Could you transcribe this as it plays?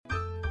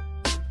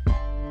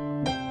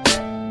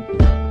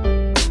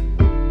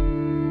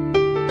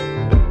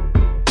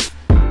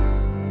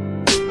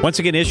Once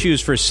again,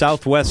 issues for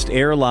Southwest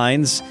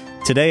Airlines.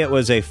 Today it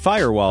was a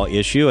firewall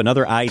issue,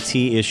 another IT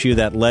issue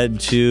that led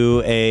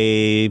to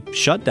a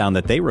shutdown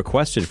that they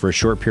requested for a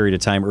short period of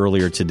time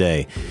earlier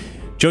today.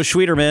 Joe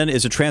Schwieterman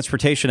is a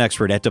transportation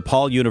expert at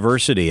DePaul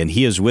University, and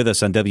he is with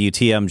us on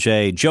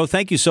WTMJ. Joe,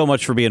 thank you so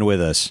much for being with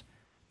us.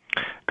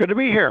 Good to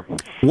be here.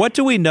 What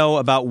do we know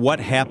about what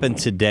happened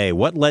today?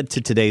 What led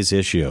to today's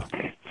issue?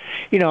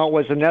 You know, it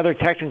was another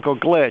technical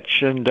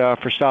glitch, and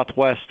for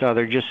Southwest,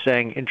 they're just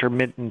saying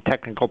intermittent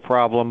technical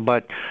problem.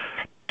 But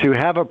to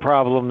have a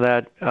problem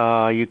that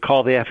you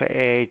call the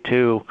FAA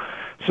to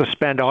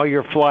suspend all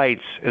your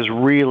flights is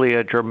really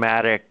a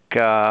dramatic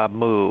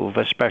move,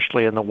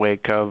 especially in the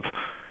wake of,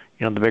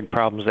 the big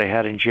problems they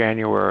had in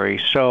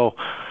January. So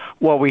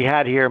what we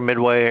had here,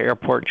 Midway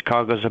Airport in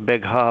Chicago, is a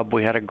big hub.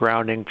 We had a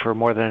grounding for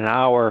more than an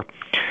hour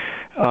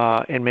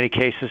in many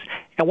cases.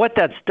 And what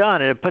that's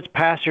done, it puts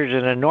passengers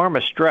in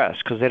enormous stress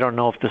because they don't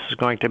know if this is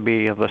going to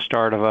be the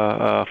start of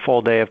a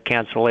full day of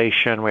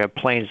cancellation. We have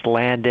planes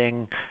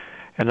landing,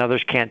 and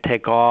others can't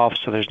take off,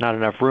 so there's not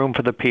enough room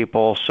for the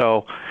people.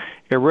 So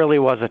it really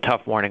was a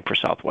tough morning for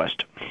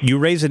Southwest. You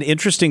raise an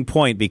interesting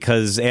point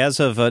because as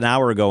of an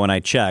hour ago when I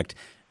checked,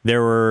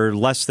 there were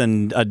less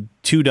than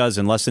two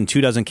dozen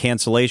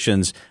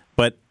cancellations,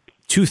 but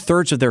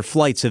 2/3 of their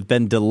flights have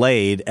been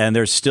delayed, and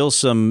there's still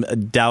some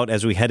doubt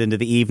as we head into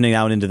the evening,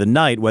 out into the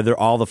night, whether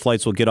all the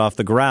flights will get off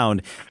the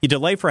ground. You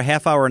delay for a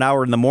half hour, an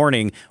hour in the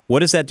morning. What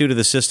does that do to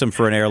the system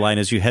for an airline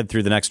as you head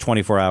through the next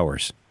 24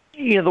 hours?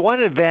 The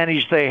one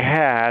advantage they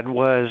had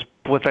was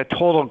with a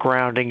total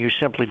grounding, you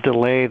simply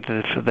delay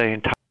the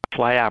entire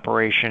flight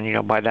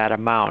operation, by that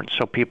amount,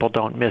 so people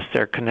don't miss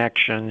their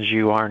connections.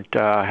 You aren't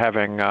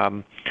having,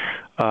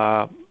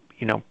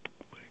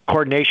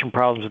 coordination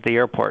problems at the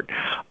airport.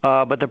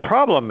 But the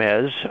problem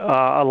is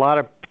a lot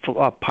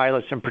of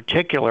pilots in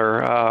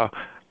particular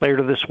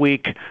later this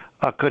week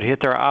could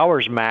hit their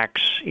hours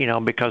max,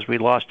 because we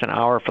lost an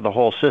hour for the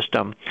whole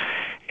system,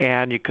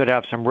 and you could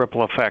have some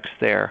ripple effects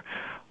there.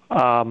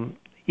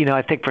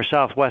 I think for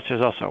Southwest,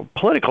 there's also a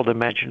political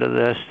dimension to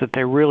this, that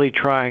they're really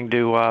trying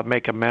to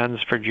make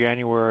amends for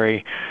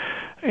January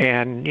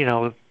and,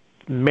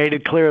 made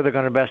it clear they're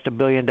going to invest $1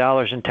 billion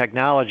in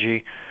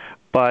technology,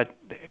 but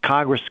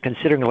Congress is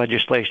considering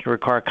legislation to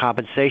require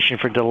compensation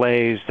for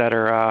delays that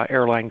are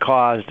airline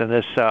caused, and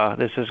this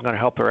is going to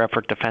help their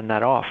effort to fend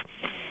that off.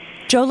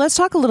 Joe, let's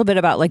talk a little bit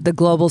about the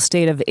global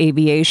state of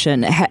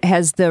aviation.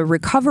 Has the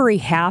recovery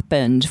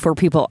happened for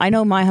people? I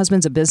know my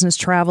husband's a business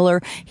traveler.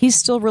 He's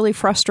still really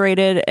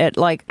frustrated at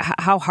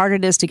how hard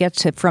it is to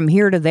get from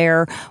here to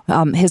there.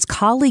 His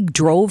colleague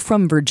drove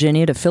from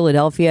Virginia to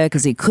Philadelphia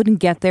because he couldn't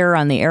get there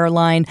on the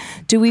airline.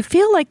 Do we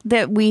feel like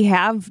that we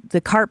have the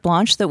carte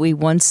blanche that we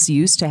once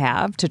used to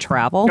have to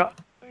travel?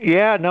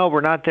 No,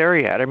 we're not there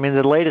yet. I mean,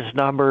 the latest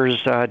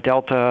numbers,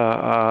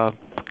 Delta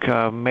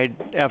made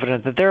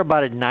evident that they're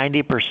about at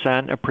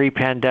 90% of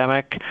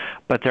pre-pandemic,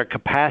 but their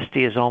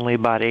capacity is only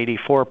about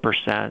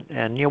 84%.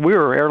 And,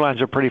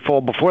 airlines are pretty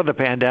full before the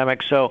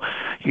pandemic, so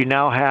you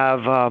now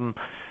have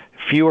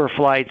fewer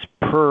flights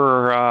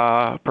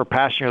per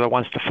passenger that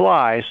wants to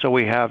fly. So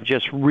we have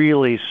just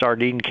really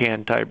sardine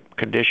can type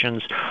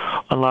conditions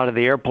on a lot of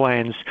the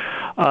airplanes.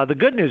 The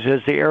good news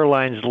is the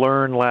airlines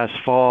learned last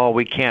fall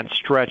we can't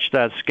stretch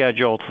that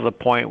schedule to the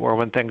point where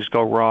when things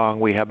go wrong,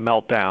 we have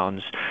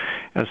meltdowns.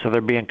 And so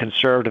they're being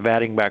conservative,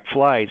 adding back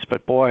flights.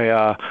 But boy,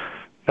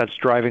 that's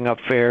driving up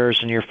fares,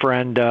 and your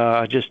friend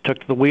just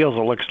took the wheels, it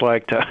looks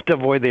like, to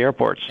avoid the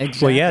airports.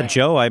 Exactly. Well, yeah,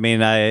 Joe, I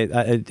mean,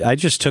 I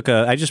just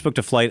booked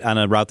a flight on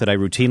a route that I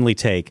routinely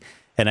take,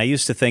 and I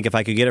used to think if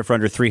I could get it for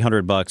under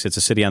 $300, it's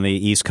a city on the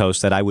East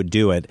Coast, that I would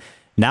do it.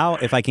 Now,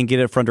 if I can get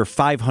it for under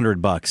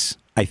 $500,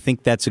 I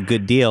think that's a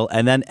good deal.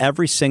 And then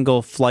every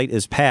single flight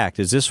is packed.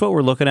 Is this what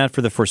we're looking at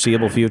for the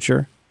foreseeable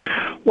future?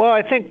 Well,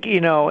 I think,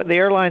 the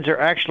airlines are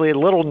actually a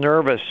little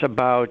nervous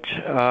about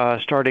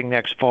starting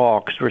next fall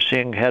because we're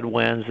seeing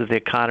headwinds that the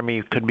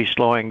economy could be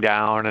slowing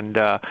down. And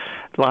a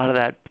lot of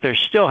that, they're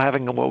still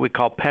having what we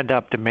call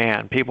pent-up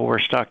demand. People were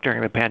stuck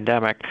during the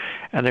pandemic,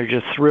 and they're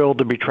just thrilled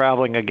to be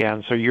traveling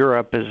again. So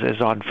Europe is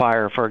on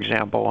fire, for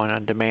example, and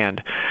on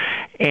demand.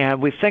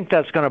 And we think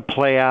that's going to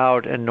play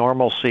out, and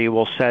normalcy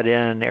will set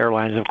in.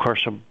 Airlines, of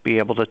course, will be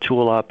able to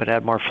tool up and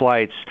add more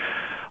flights.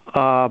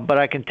 But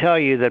I can tell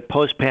you that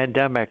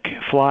post-pandemic,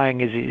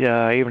 flying is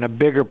even a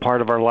bigger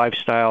part of our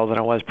lifestyle than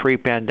it was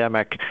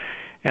pre-pandemic.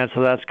 And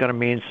so that's going to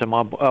mean some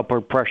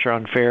upward pressure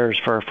on fares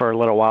for a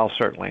little while,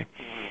 certainly.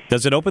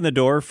 Does it open the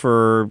door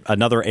for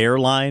another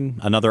airline,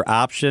 another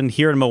option?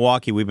 Here in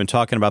Milwaukee, we've been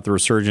talking about the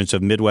resurgence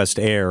of Midwest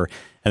Air,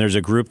 and there's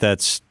a group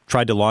that's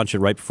tried to launch it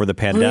right before the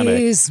pandemic.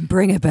 Please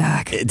bring it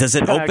back. Does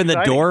it open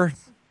the door?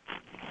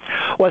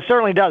 Well, it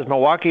certainly does.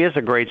 Milwaukee is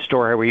a great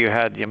story where you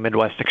had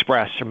Midwest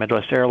Express or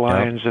Midwest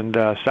Airlines, and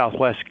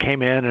Southwest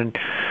came in and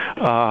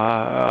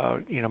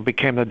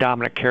became the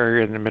dominant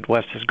carrier, and the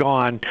Midwest is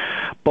gone.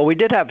 But we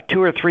did have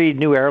 2 or 3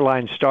 new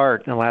airlines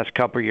start in the last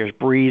couple of years,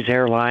 Breeze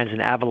Airlines and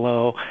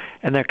Avalo,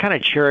 and they're kind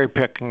of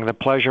cherry-picking the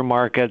pleasure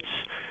markets,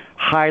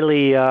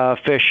 highly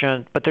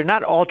efficient, but they're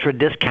not ultra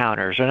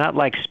discounters. They're not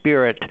like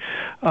Spirit,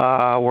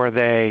 where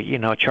they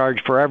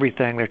charge for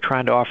everything. They're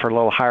trying to offer a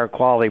little higher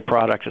quality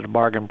product at a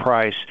bargain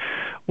price,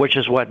 which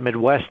is what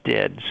Midwest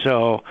did.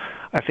 So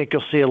I think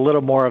you'll see a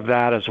little more of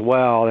that as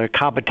well. Their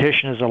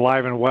competition is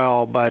alive and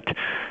well, but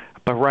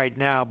right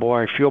now,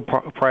 boy, fuel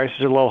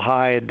prices are a little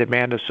high and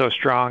demand is so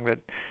strong that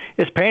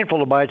it's painful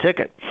to buy a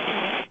ticket.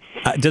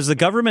 Does the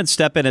government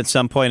step in at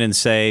some point and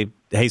say,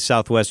 hey,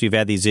 Southwest, you've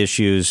had these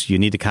issues, you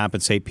need to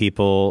compensate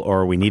people,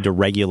 or we need to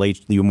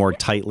regulate you more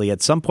tightly?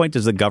 At some point,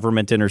 does the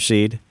government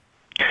intercede?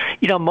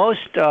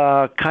 Most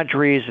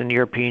countries in the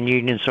European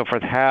Union and so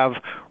forth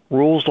have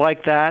rules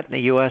like that. In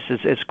the U.S.,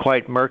 it's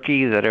quite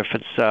murky, that if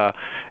it's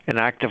an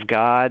act of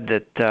God,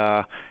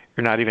 that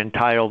you're not even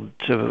entitled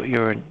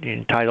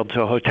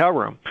to a hotel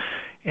room.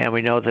 And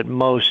we know that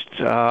most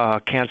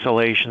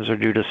cancellations are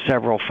due to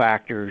several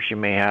factors. You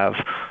may have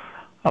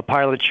a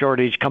pilot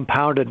shortage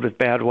compounded with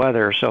bad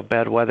weather. So if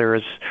bad weather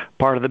is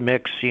part of the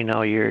mix,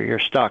 you're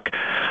stuck.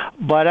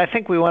 But I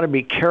think we want to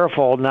be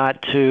careful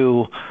not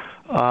to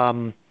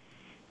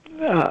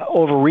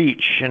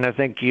overreach. And I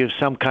think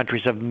some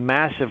countries have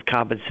massive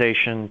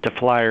compensation to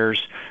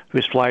flyers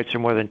whose flights are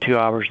more than 2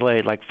 hours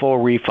late, like full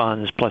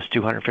refunds plus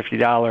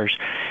 $250.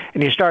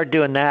 And you start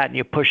doing that and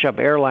you push up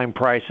airline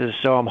prices.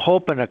 So I'm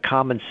hoping a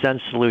common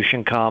sense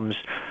solution comes.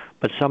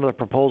 But some of the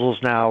proposals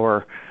now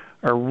are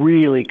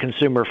really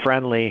consumer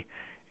friendly,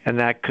 and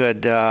that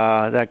could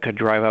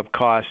drive up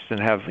costs and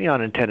have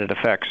unintended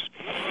effects.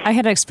 I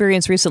had an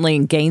experience recently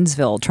in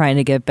Gainesville trying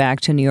to get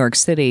back to New York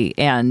City,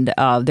 and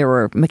there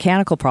were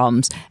mechanical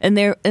problems. And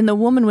the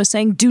woman was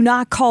saying, "Do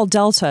not call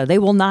Delta; they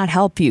will not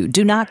help you.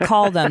 Do not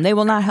call them; they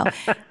will not help."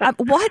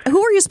 What?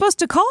 Who are you supposed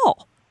to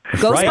call?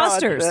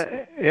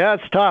 Ghostbusters.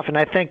 It's tough, and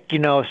I think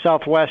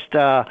Southwest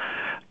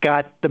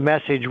got the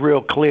message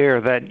real clear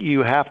that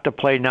you have to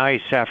play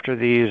nice after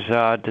these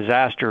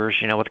disasters.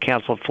 With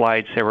canceled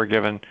flights, they were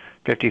given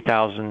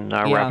 50,000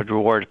 rapid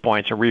rewards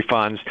points or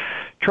refunds,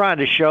 trying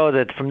to show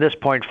that from this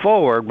point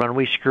forward, when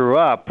we screw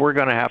up, we're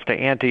going to have to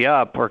ante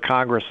up, or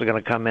Congress is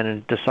going to come in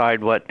and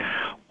decide what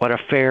a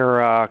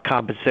fair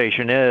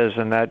compensation is,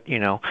 and that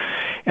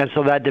and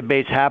so that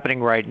debate's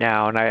happening right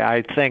now. And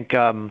I think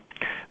the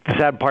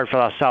sad part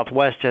for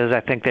Southwest is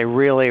I think they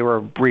really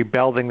were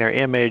rebuilding their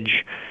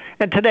image.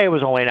 And today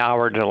was only an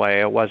hour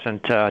delay. It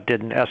wasn't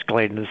didn't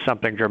escalate into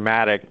something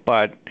dramatic,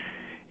 but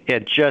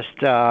it just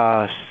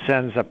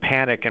sends a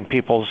panic in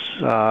people's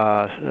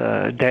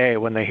day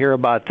when they hear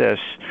about this.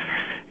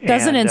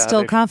 Doesn't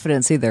instill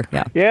confidence either.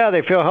 Yeah,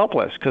 they feel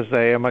helpless because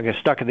they get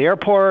stuck at the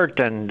airport,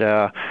 and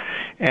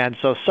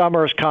so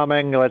summer's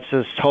coming. Let's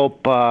just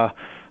hope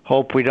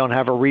we don't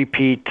have a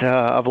repeat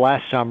of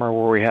last summer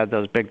where we had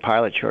those big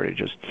pilot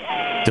shortages.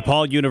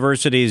 DePaul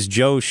University's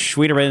Joe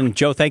Schwieterman.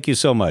 Joe, thank you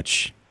so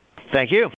much. Thank you.